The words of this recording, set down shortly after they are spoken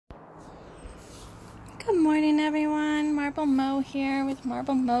Good morning, everyone. Marble Mo here with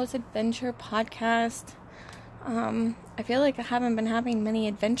Marble Mo's Adventure Podcast. I feel like I haven't been having many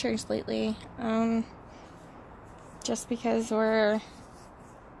adventures lately, just because we're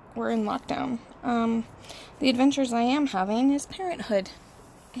in lockdown. The adventures I am having is parenthood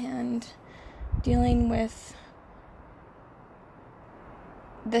and dealing with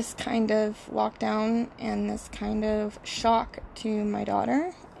this kind of lockdown and this kind of shock to my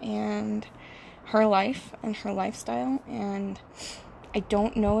daughter and her life and her lifestyle, and I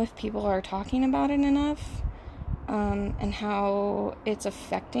don't know if people are talking about it enough, and how it's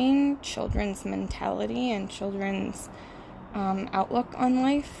affecting children's mentality and children's outlook on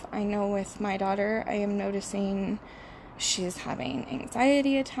life. I know with my daughter, I am noticing she's having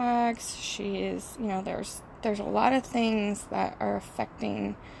anxiety attacks. There's a lot of things that are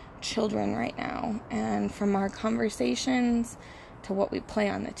affecting children right now, and from our conversations to what we play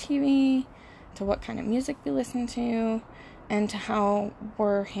on the TV, to what kind of music we listen to, and to how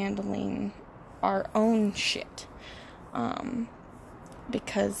we're handling our own shit.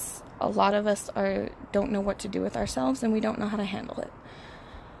 Because a lot of us don't know what to do with ourselves, and we don't know how to handle it.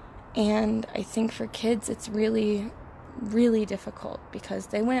 And I think for kids, it's really, really difficult, because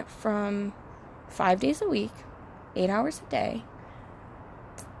they went from 5 days a week, 8 hours a day,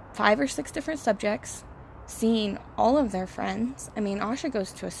 5 or 6 different subjects, seeing all of their friends. I mean, Asha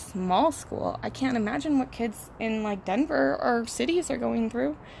goes to a small school. I can't imagine what kids in Denver or cities are going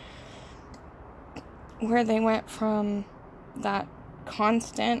through, where they went from that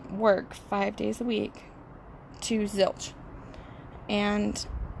constant work 5 days a week to zilch. And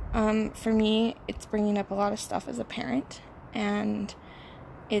for me, it's bringing up a lot of stuff as a parent, and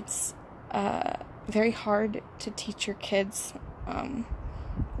it's very hard to teach your kids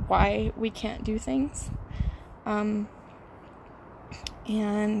why we can't do things.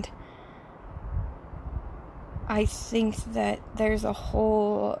 And I think that there's a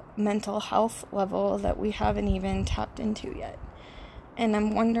whole mental health level that we haven't even tapped into yet. And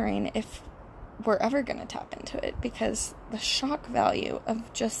I'm wondering if we're ever going to tap into it, because the shock value of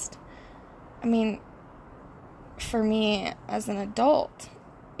for me as an adult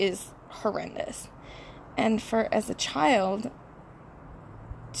is horrendous. And as a child,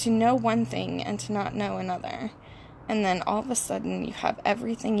 to know one thing and to not know another, and then all of a sudden you have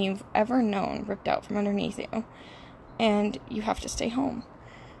everything you've ever known ripped out from underneath you, and you have to stay home,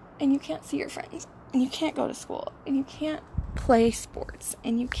 and you can't see your friends, and you can't go to school, and you can't play sports,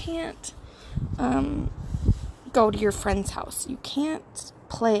 and you can't go to your friend's house, you can't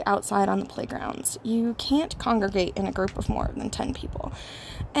play outside on the playgrounds, you can't congregate in a group of more than 10 people,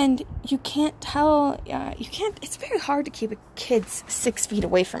 and it's very hard to keep kids 6 feet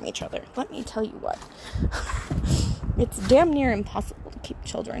away from each other. Let me tell you what. It's damn near impossible to keep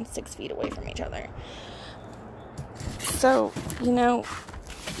children 6 feet away from each other. So,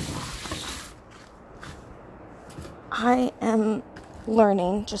 I am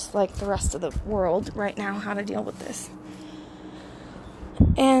learning, just like the rest of the world right now, how to deal with this.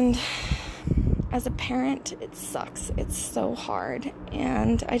 And as a parent, it sucks. It's so hard.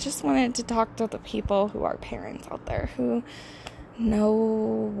 And I just wanted to talk to the people who are parents out there who know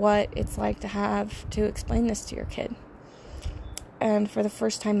what it's like to have to explain this to your kid. And for the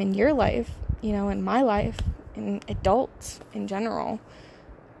first time in your life, in my life, in adults in general,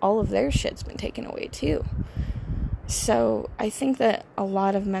 all of their shit's been taken away too. So I think that a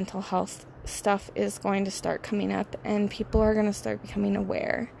lot of mental health stuff is going to start coming up, and people are going to start becoming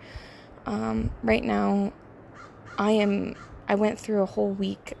aware. Right now, I went through a whole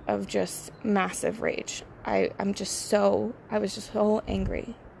week of just massive rage. I was just so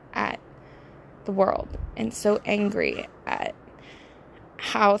angry at the world, and so angry at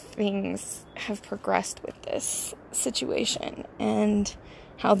how things have progressed with this situation, and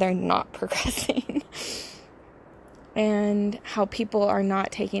how they're not progressing, and how people are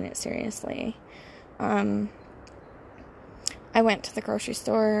not taking it seriously. I went to the grocery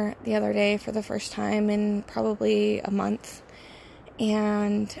store the other day for the first time in probably a month,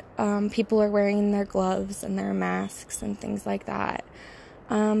 and people are wearing their gloves and their masks and things like that.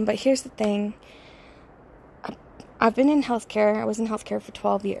 But here's the thing. I've been in healthcare. I was in healthcare for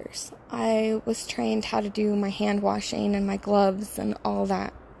 12 years. I was trained how to do my hand washing and my gloves and all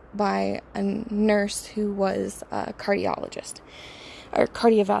that by a nurse who was a cardiologist, or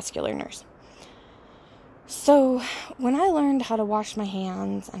cardiovascular nurse. So when I learned how to wash my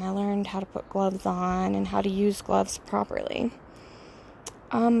hands, and I learned how to put gloves on and how to use gloves properly,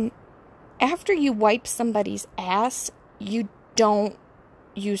 after you wipe somebody's ass, you don't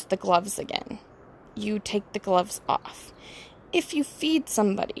use the gloves again. You take the gloves off. If you feed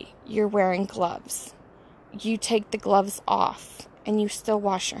somebody, you're wearing gloves. you take the gloves off and you still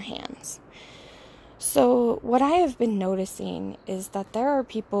wash your hands. So what I have been noticing is that there are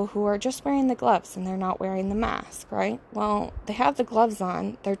people who are just wearing the gloves and they're not wearing the mask, right? Well, they have the gloves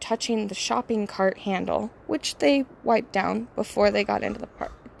on, they're touching the shopping cart handle, which they wiped down before they got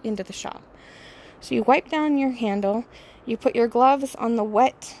into the shop. So you wipe down your handle, you put your gloves on the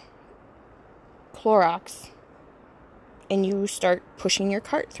wet Clorox, and you start pushing your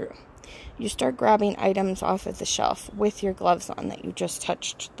cart through. You start grabbing items off of the shelf with your gloves on that you just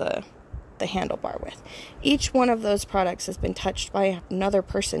touched the handlebar with. Each one of those products has been touched by another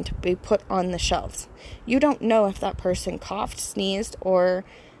person to be put on the shelves. You don't know if that person coughed, sneezed, or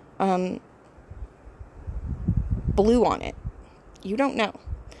blew on it. You don't know.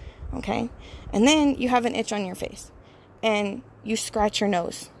 Okay? And then you have an itch on your face. And you scratch your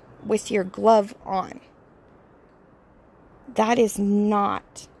nose with your glove on. That is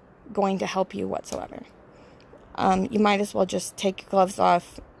not going to help you whatsoever. You might as well just take your gloves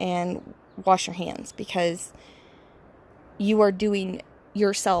off and wash your hands, because you are doing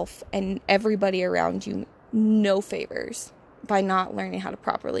yourself and everybody around you no favors by not learning how to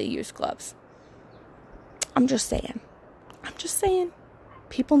properly use gloves. I'm just saying.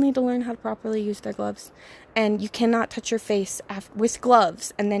 People need to learn how to properly use their gloves. And you cannot touch your face with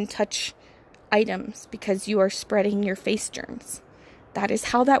gloves and then touch items, because you are spreading your face germs. That is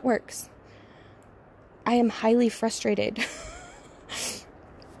how that works. I am highly frustrated.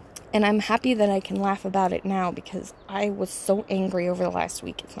 And I'm happy that I can laugh about it now, because I was so angry over the last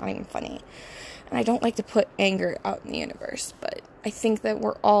week. It's not even funny. And I don't like to put anger out in the universe, but I think that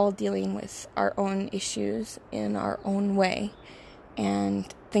we're all dealing with our own issues in our own way.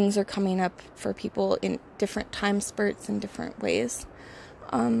 And things are coming up for people in different time spurts and different ways.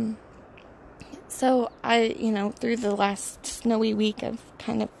 So through the last snowy week, I've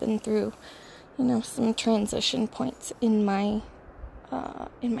kind of been through, some transition points in my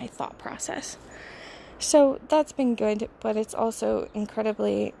thought process. So that's been good, but it's also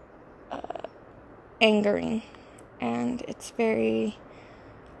incredibly angering, and it's very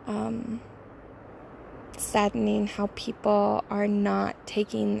saddening how people are not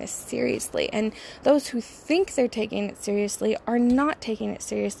taking this seriously, and those who think they're taking it seriously are not taking it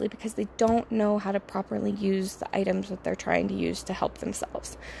seriously, because they don't know how to properly use the items that they're trying to use to help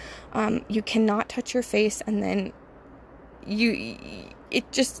themselves. You cannot touch your face and then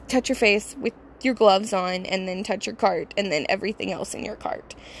just touch your face with your gloves on and then touch your cart and then everything else in your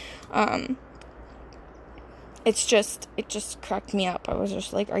cart. It just cracked me up. I was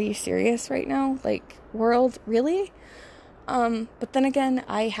just like, are you serious right now? Like, world, really? But then again,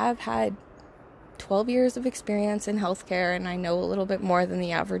 I have had 12 years of experience in healthcare, and I know a little bit more than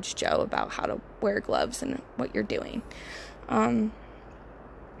the average Joe about how to wear gloves and what you're doing.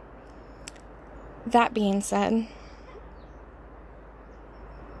 That being said,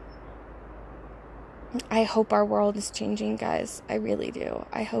 I hope our world is changing, guys. I really do.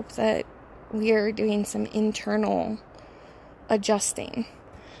 I hope that we are doing some internal adjusting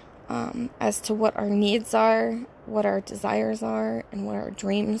as to what our needs are, what our desires are, and what our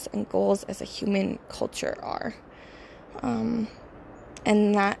dreams and goals as a human culture are. And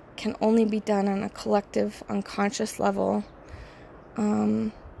that can only be done on a collective, unconscious level,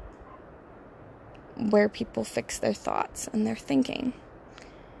 where people fix their thoughts and their thinking.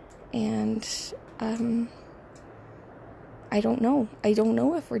 And I don't know. I don't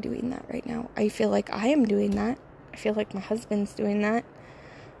know if we're doing that right now. I feel like I am doing that. I feel like my husband's doing that.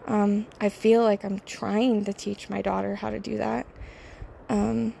 I feel like I'm trying to teach my daughter how to do that.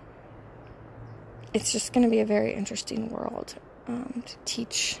 It's just going to be a very interesting world to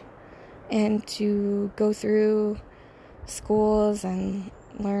teach and to go through schools and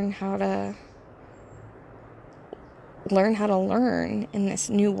learn how to learn in this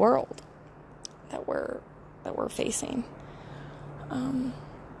new world that we're facing.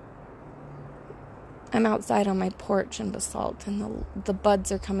 I'm outside on my porch in Basalt, and the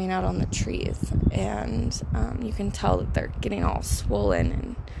buds are coming out on the trees, and you can tell that they're getting all swollen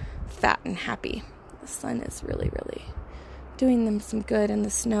and fat and happy. The sun is really, really doing them some good, and the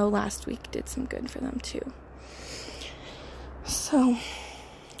snow last week did some good for them too. So,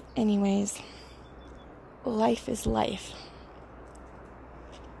 anyways, life is life.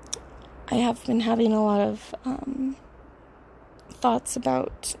 I have been having a lot of thoughts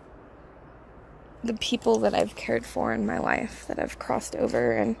about the people that I've cared for in my life, that I've crossed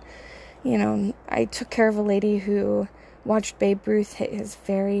over. And, I took care of a lady who watched Babe Ruth hit his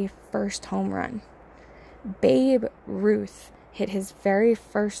very first home run. Babe Ruth hit his very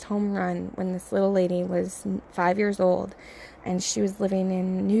first home run when this little lady was 5 years old, and she was living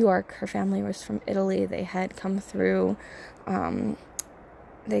in New York. Her family was from Italy. They had come through, Ellis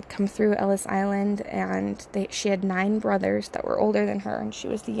Island, and she had 9 brothers that were older than her, and she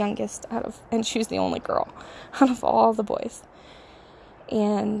was the youngest and she was the only girl out of all the boys.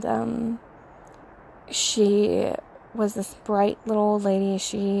 And she was this bright little old lady.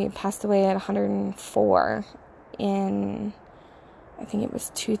 She passed away at 104 in, I think it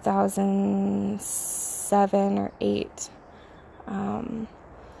was 2007 or 8.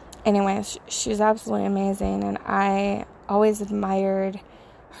 Anyway, she's absolutely amazing, and I always admired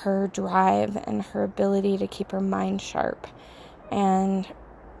her drive and her ability to keep her mind sharp, and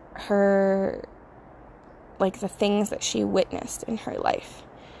her, like, the things that she witnessed in her life.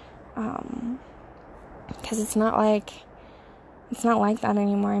 Because it's not like that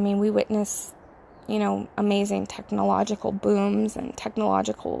anymore. I mean, we witness, amazing technological booms and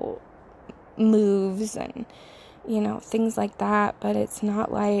technological moves and, things like that, but it's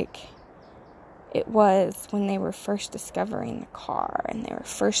not like it was when they were first discovering the car, and they were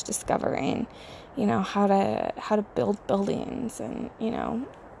first discovering, how to build buildings, and,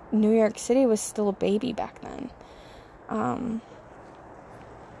 New York City was still a baby back then.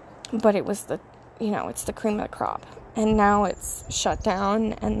 But it was it's the cream of the crop. And now it's shut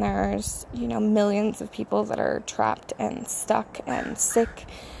down, and there's, millions of people that are trapped and stuck and sick,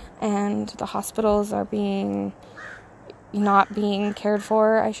 and the hospitals are not being cared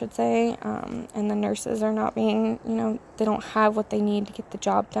for, I should say, and the nurses are not being, they don't have what they need to get the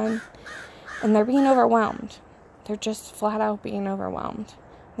job done, and they're being overwhelmed. They're just flat out being overwhelmed.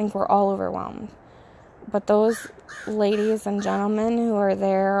 I think we're all overwhelmed. But those ladies and gentlemen who are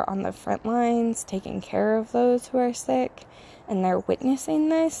there on the front lines taking care of those who are sick, and they're witnessing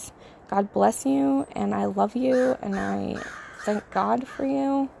this, God bless you, and I love you, and I thank God for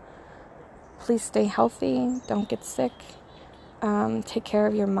you. Please stay healthy. Don't get sick. Take care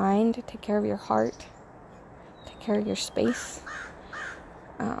of your mind. Take care of your heart. Take care of your space.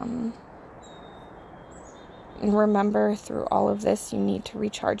 And remember, through all of this, you need to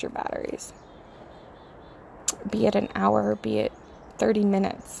recharge your batteries. Be it an hour, be it 30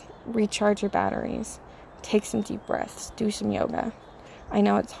 minutes. Recharge your batteries. Take some deep breaths. Do some yoga. I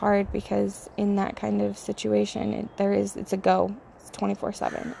know it's hard because in that kind of situation, it's a go. It's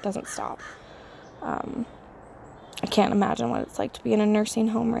 24/7. It doesn't stop. I can't imagine what it's like to be in a nursing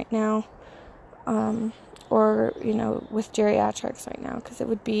home right now, or, with geriatrics right now, because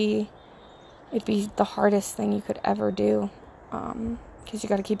it'd be the hardest thing you could ever do, because you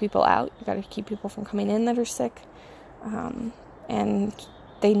got to keep people out, you got to keep people from coming in that are sick, and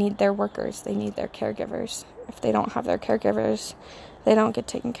they need their workers, they need their caregivers. If they don't have their caregivers, they don't get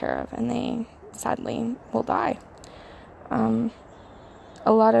taken care of, and they sadly will die.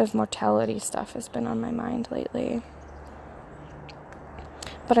 A lot of mortality stuff has been on my mind lately.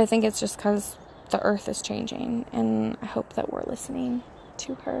 But I think it's just because the earth is changing, and I hope that we're listening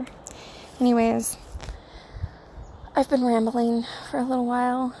to her. Anyways, I've been rambling for a little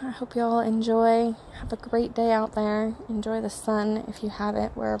while. I hope you all enjoy. Have a great day out there. Enjoy the sun if you have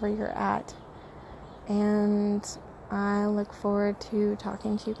it, wherever you're at. And I look forward to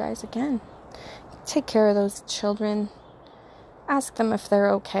talking to you guys again. Take care of those children. Ask them if they're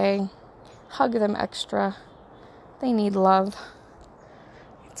okay. Hug them extra. They need love.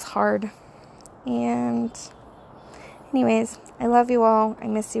 It's hard. And anyways, I love you all. I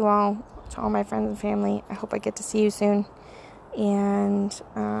miss you all. To all my friends and family, I hope I get to see you soon. And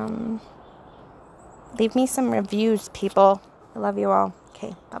leave me some reviews, people. I love you all.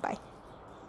 Okay, bye-bye.